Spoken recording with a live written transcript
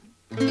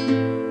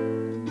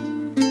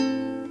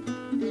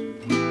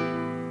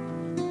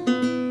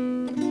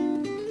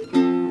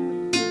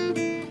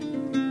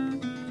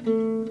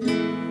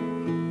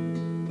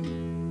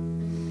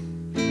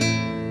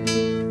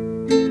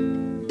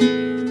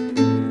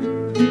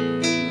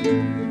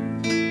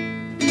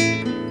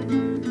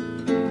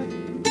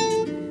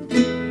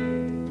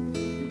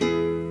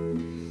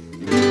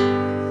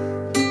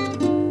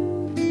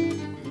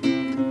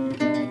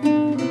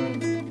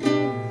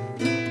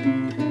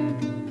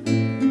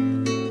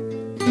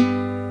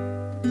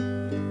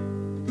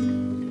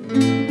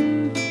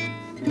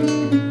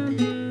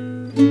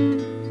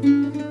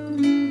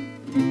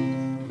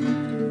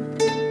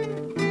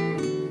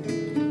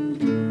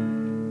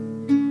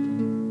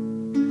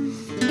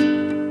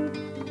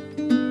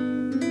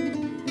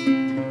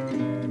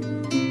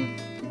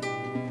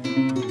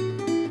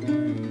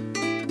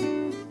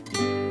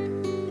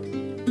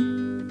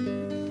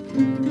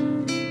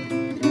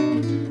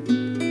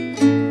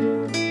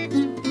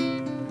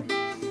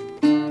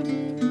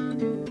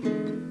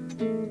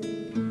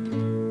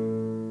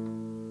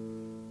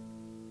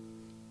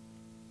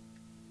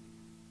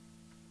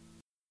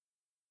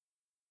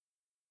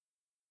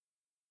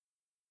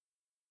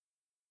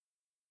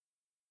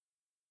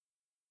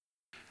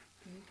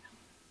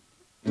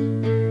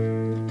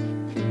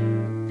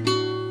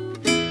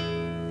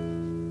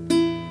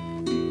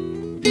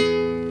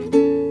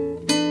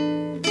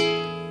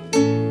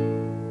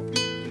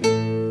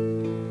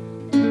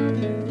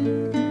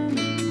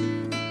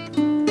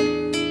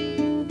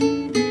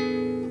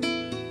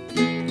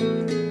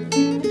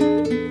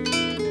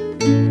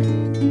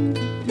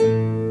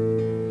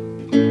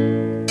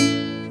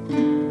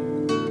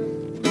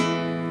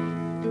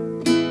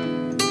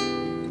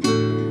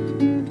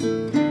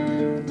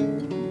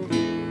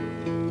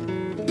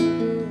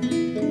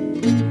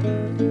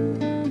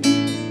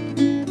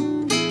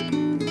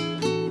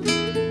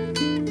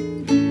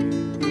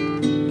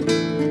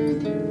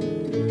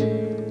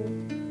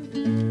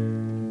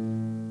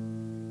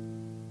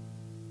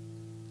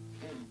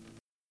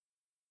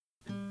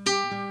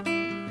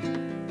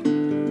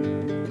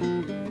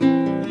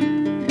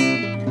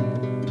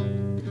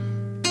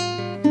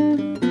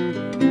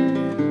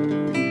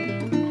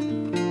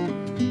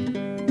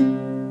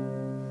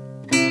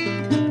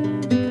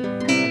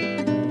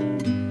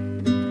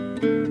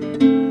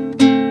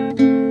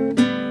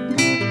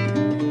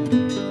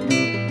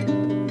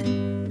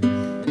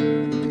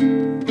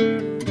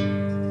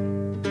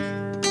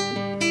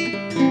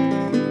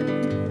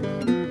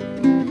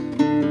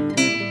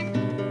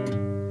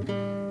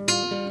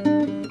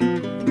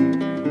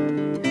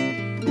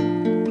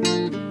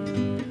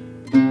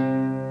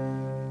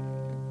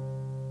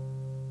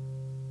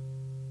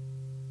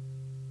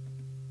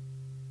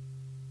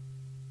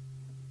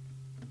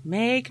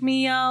Make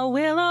me a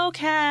willow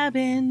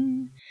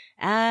cabin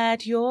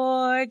at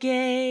your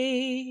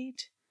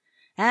gate,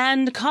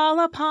 and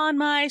call upon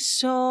my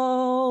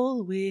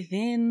soul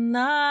within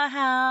the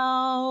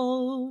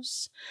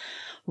house.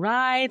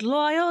 Write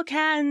loyal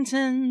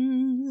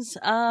cantons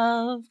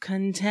of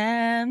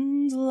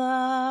content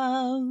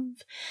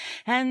love,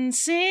 and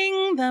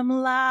sing them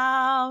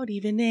loud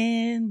even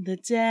in the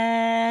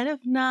dead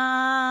of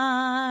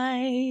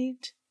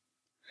night.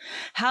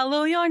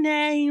 Hallow your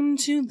name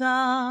to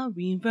the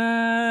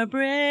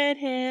reverberate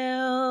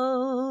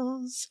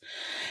hills,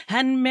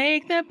 and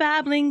make the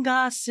babbling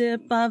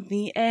gossip of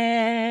the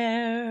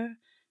air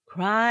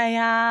cry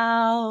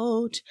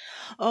out,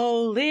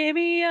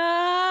 Olivia!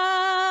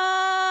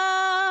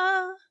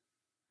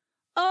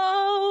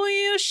 Oh,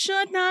 you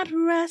should not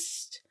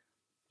rest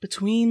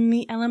between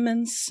the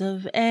elements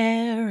of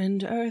air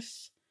and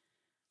earth,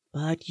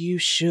 but you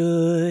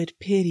should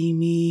pity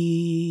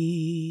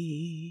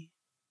me.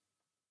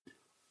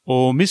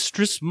 O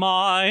mistress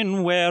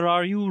mine, where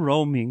are you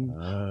roaming?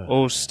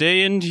 O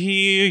stay and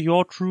hear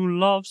your true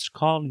love's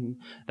calling,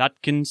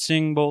 that can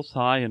sing both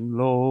high and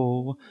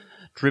low.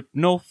 Trip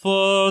no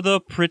further,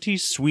 pretty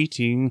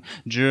sweeting,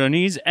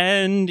 journeys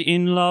end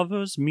in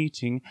lovers'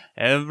 meeting,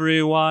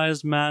 every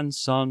wise man's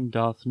son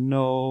doth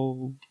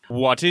know.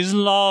 What is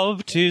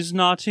love? 'Tis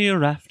not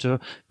hereafter,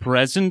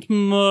 present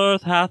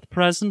mirth hath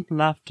present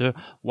laughter,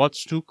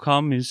 what's to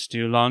come is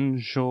still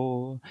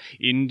unsure.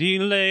 In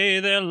delay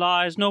there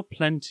lies no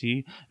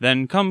plenty,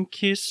 then come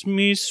kiss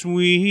me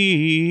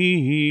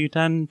sweet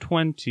and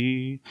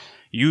 20.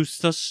 Use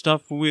the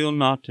stuff will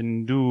not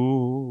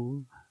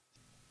endure.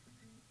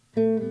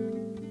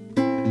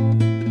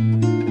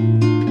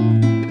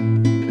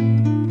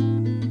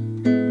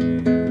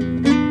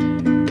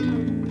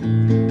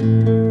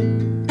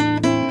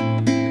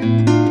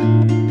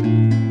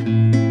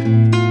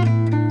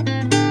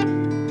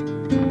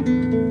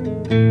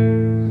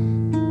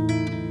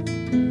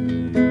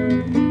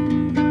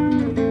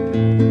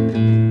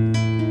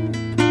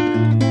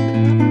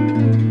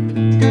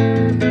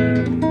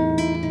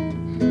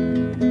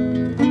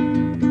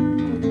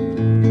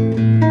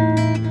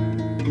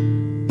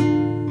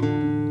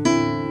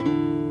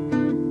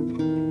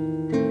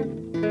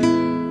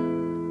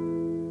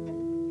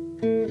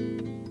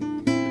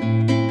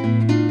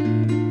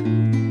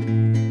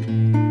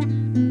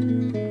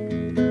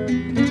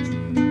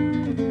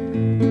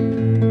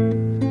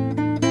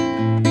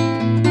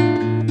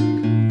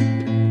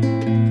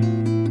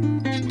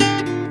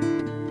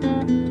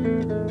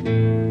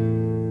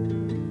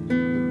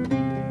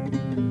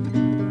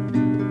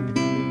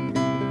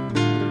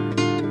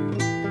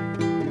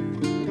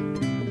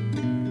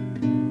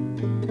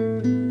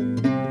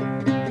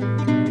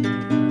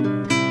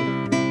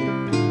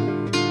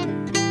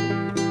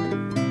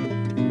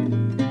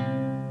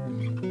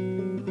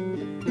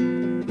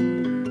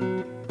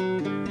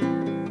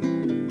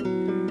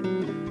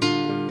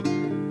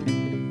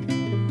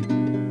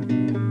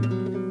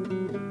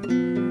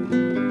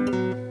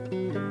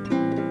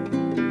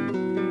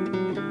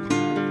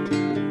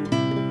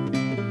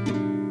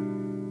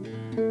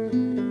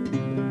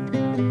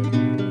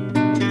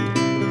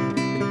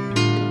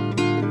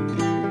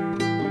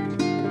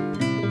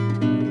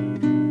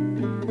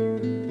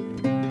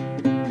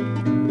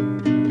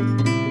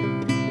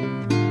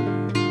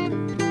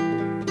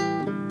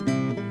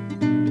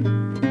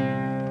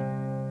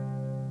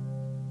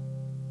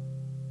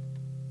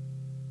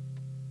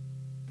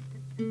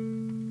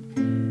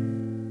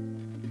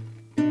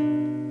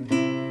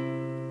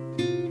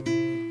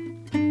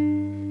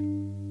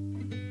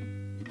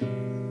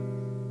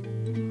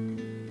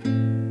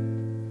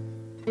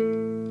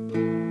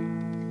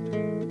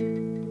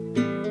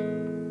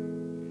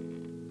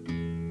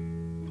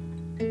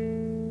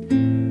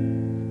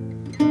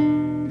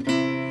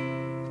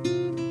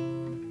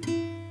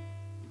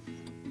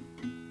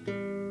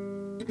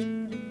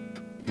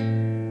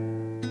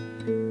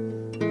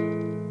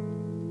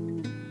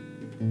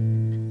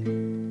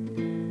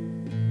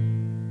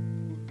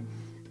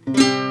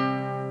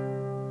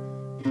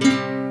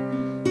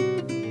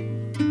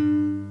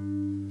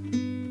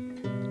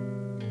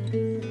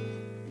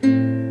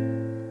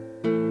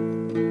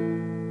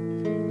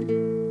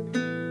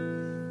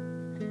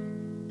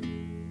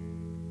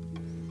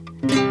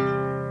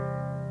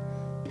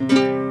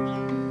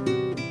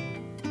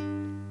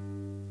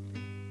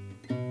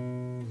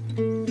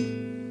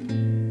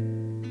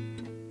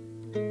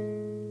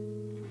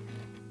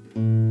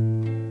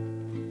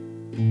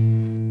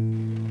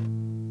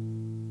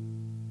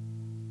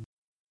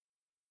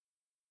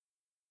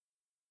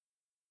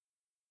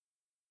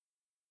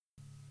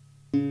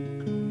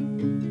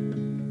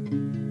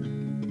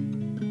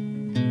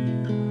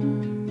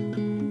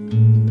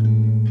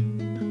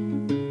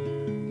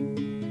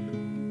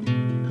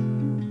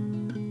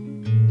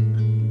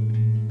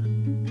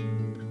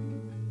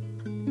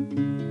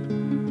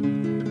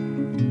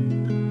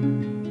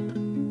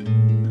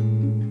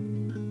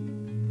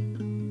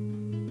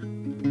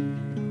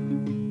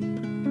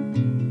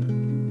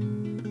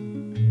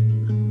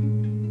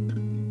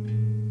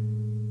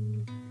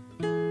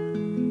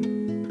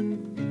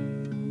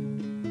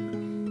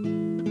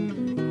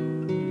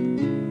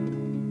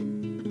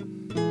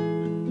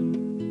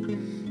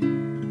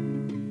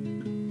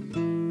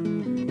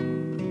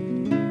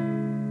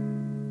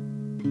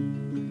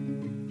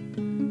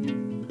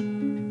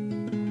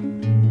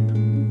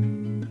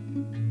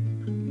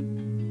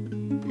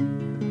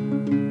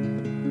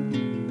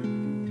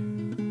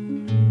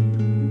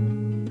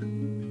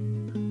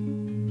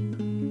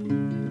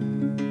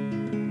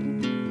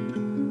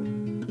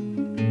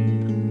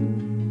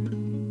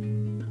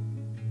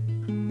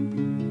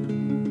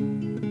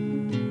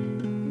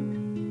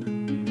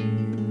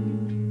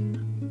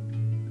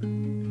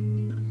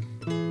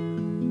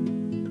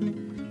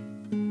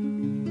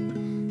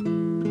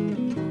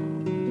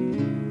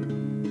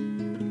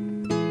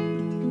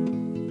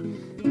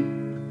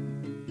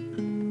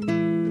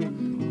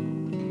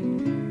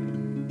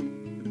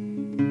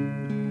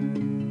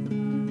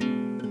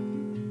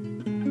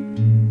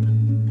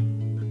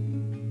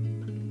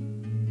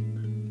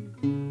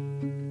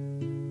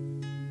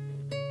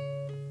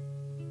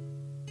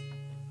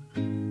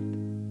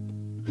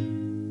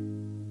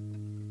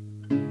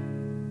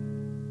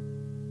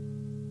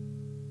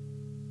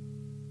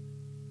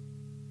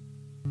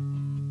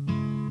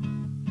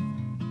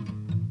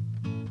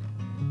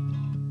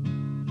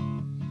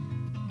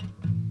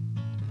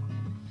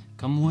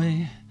 Come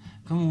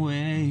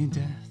away,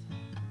 death,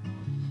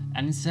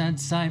 and in sad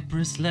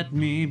cypress let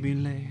me be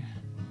laid.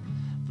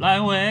 Fly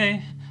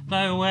away,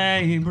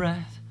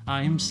 breath,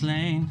 I am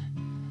slain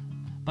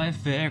by a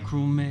fair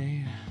cruel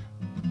maid.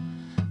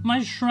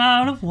 My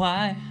shroud of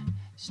white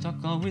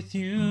stuck all with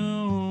you,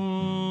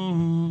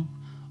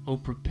 oh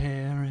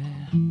prepare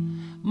it.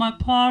 My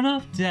part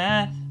of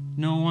death,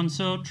 no one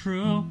so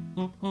true,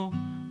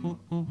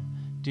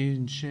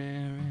 didn't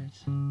share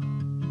it.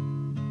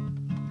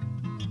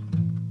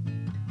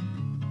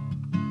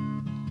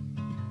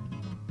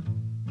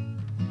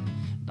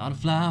 Not a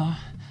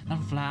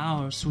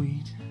flower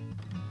sweet,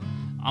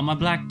 on my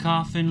black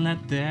coffin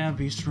let there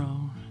be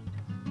strewn.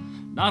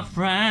 Not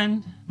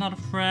a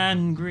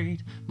friend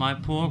greet my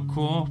poor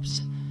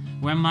corpse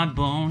where my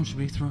bones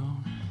be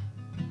thrown.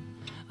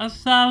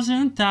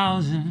 1,000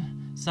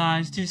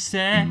 sighs to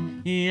say,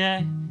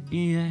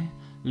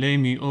 lay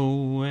me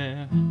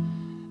where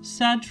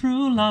sad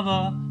true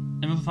lover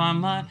never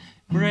find my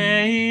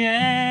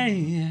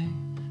grave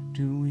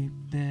to weep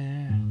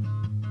there.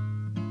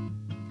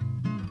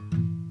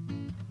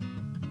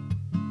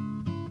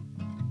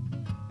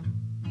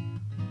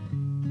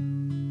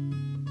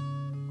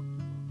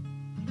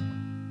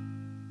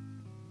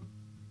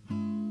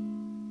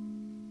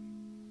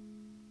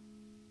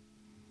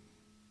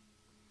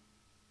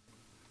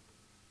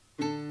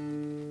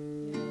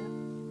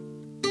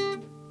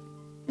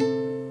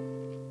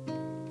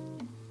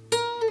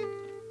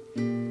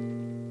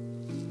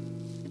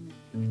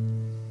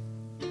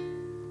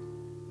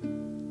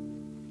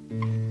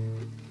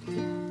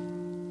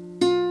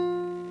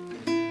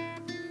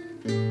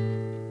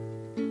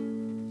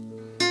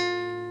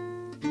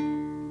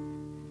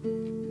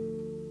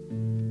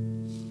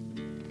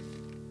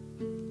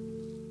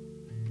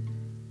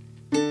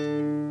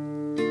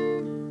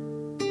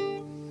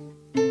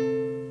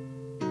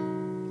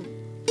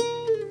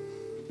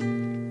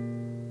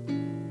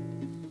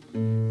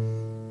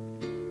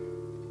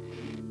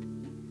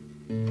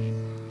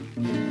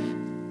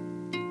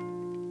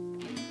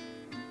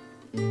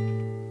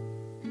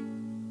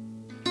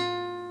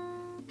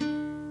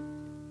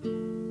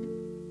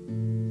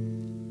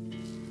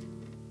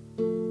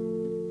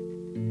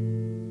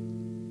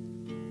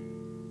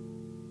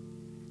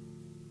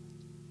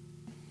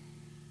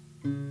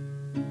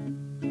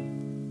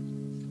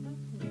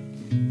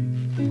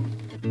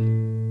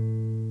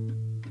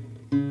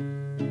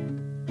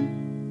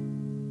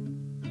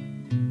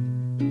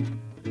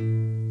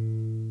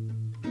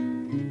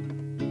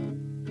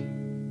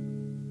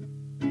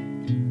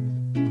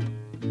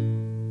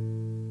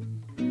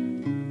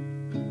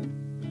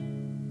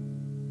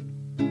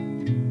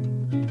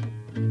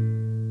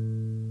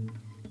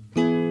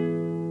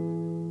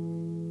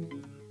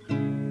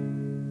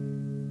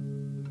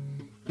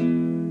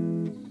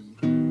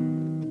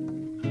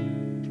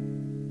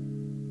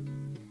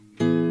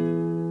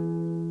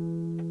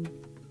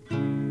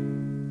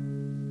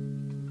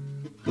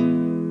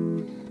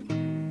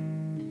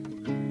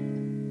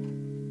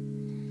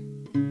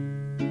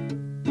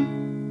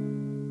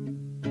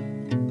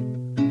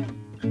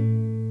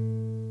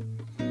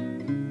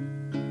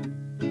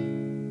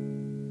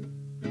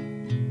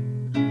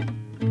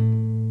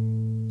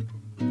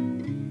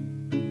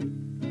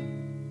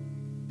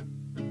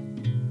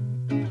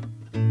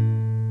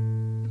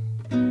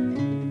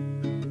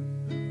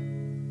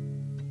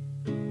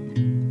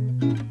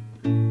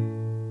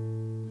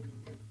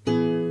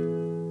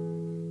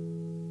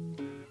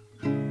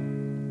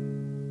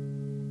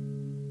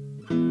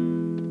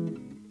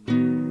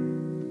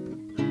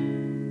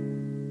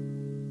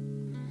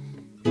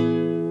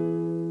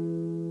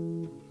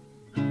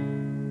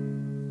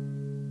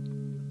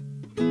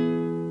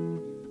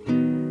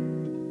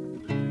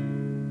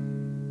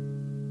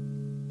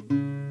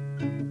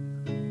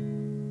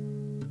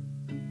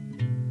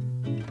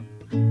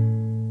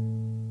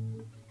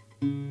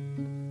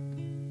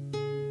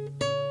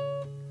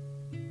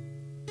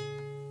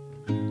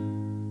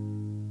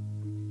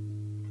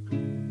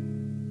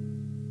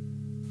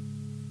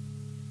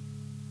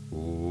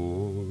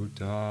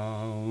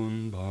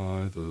 down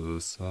by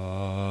the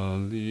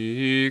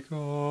Sally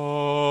garden,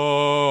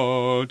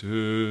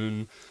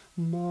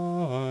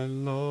 my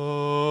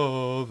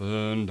love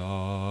and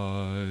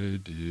I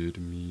did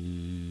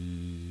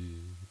meet.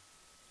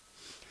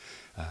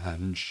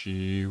 And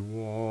she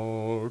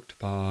walked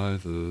by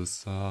the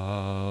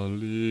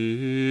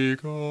Sally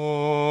garden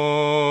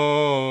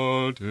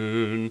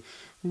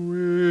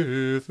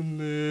with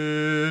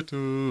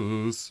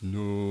little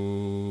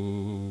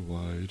snow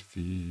white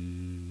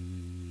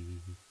feet.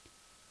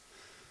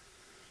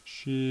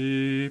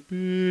 She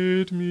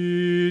bid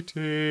me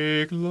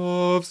take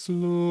love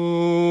slowly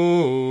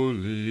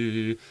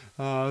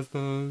as the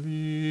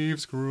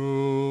leaves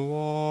grow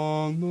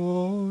on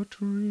the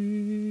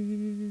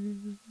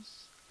trees.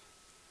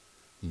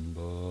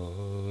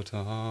 But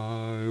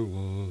I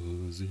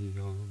was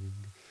young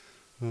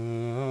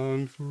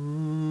and foolish,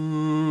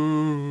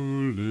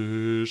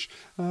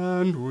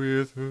 and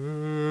with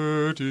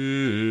her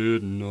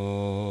did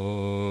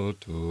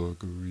not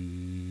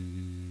agree.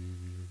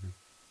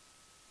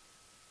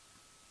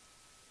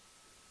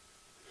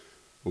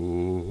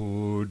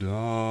 Oh,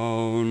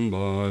 down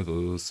by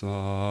the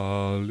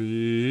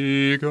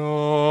Sally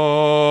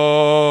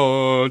garden,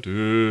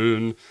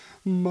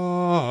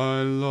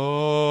 my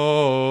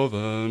love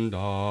and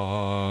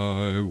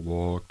I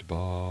walked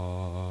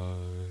by,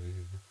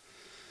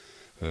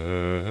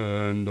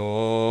 and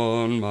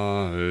on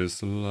my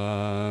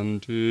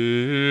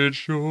slanted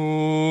shoulder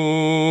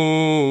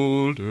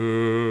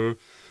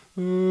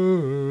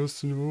her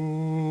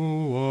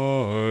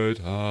snow-white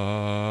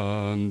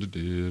hand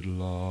did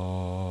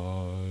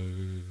lie.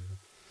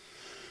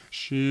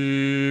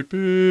 She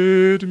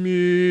bid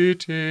me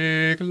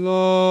take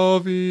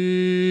love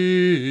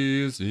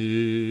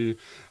easy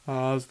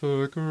as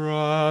the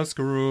grass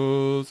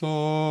grows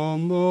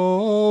on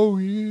the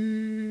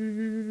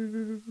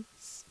wheels.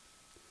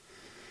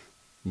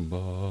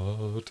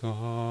 But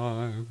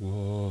I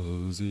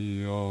was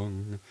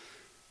young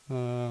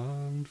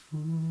and foolish,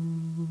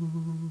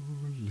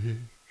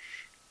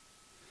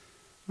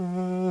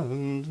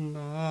 and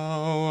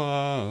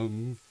now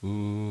I'm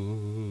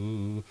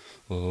full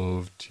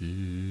of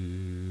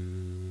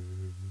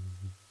tears.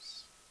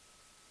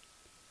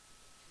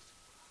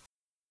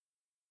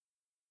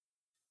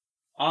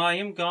 I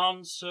am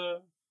gone,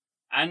 sir,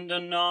 and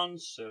anon,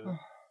 sir,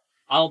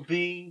 I'll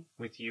be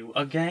with you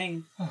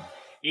again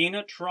in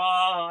a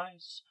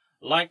trice,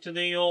 like to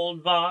the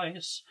old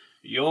vice,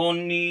 your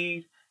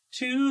need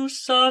to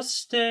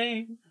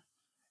sustain,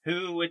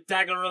 who with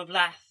dagger of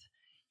lath,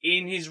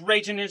 in his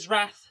rage and his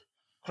wrath,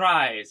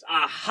 cries,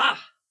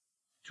 aha,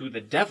 to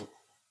the devil.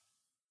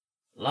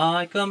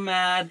 Like a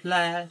mad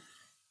lad,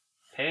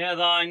 pare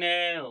thy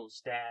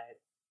nails, dad,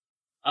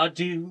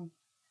 adieu,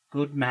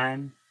 good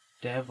man,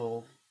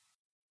 devil.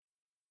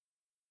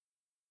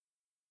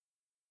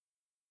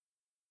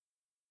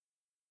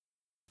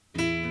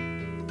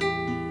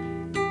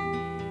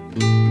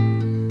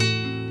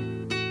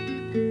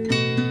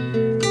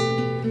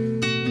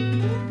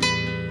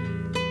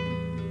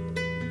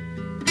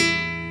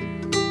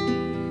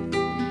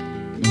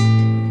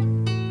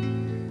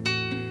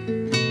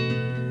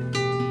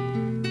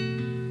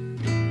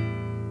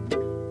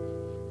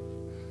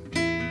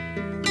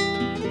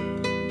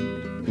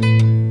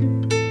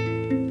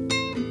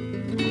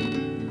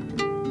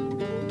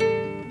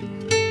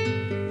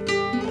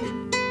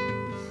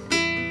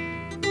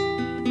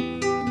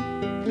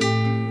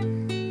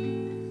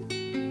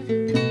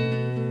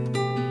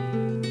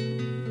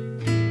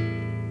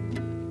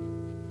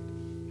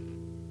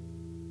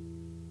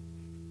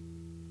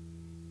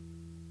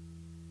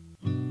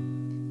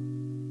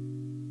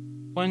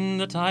 When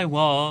that I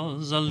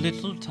was a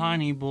little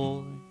tiny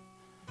boy,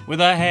 with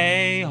a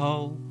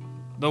hey-ho,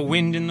 the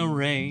wind and the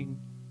rain,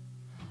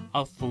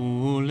 a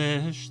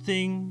foolish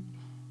thing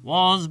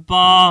was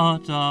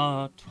but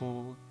a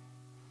toy.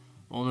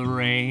 For the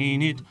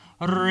rain it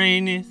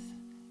raineth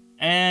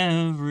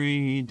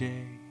every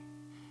day,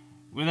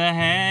 with a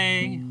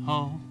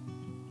hey-ho,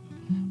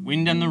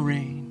 wind and the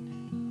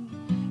rain,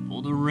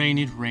 for the rain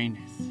it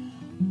raineth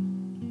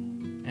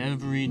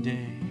every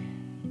day.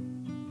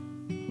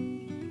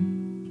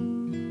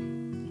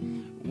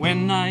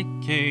 When I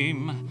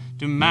came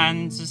to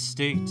man's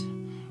estate,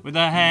 with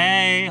a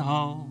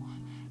hey-ho,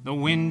 the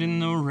wind and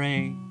the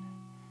rain,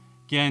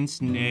 'gainst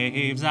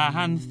knaves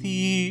and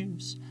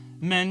thieves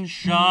men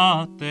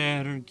shut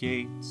their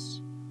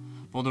gates,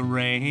 for the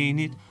rain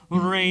it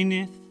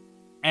raineth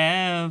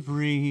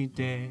every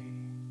day.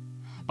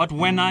 But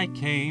when I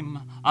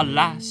came,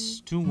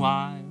 alas, to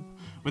wive,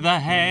 with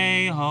a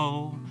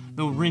hey-ho,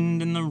 the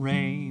wind and the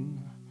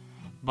rain,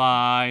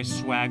 by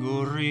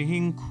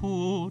swaggering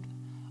could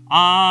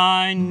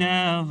I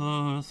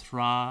never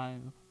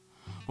thrive,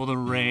 for the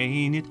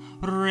rain it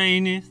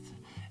raineth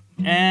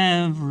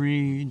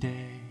every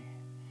day,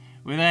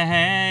 with a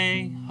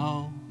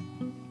hey-ho,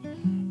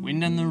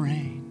 wind and the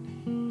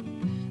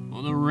rain,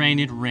 for the rain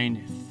it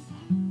raineth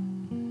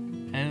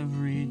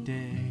every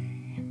day.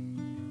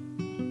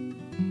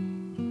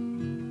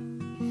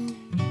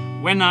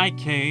 when I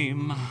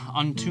came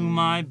unto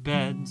my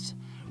beds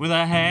with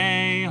a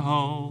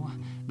hey-ho,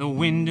 the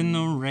wind and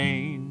the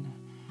rain,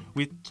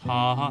 with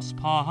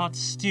toss-pots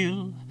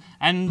still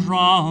and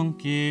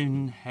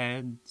drunken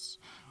heads.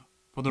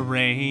 For the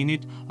rain,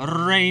 it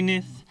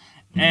raineth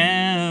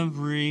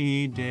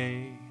every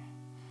day.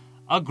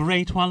 A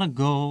great while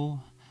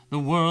ago the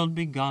world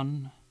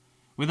begun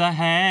with a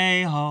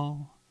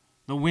hey-ho,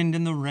 the wind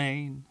and the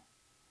rain.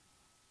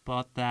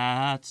 But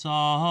that's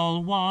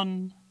all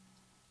one,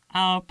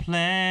 our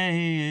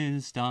play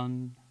is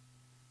done,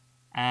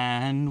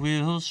 and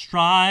we'll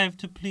strive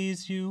to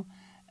please you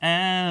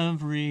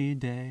every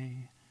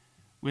day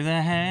with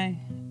a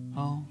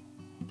hey-ho,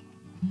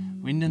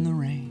 wind and the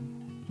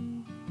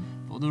rain.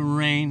 For the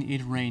rain,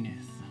 it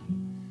raineth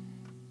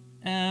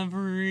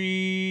every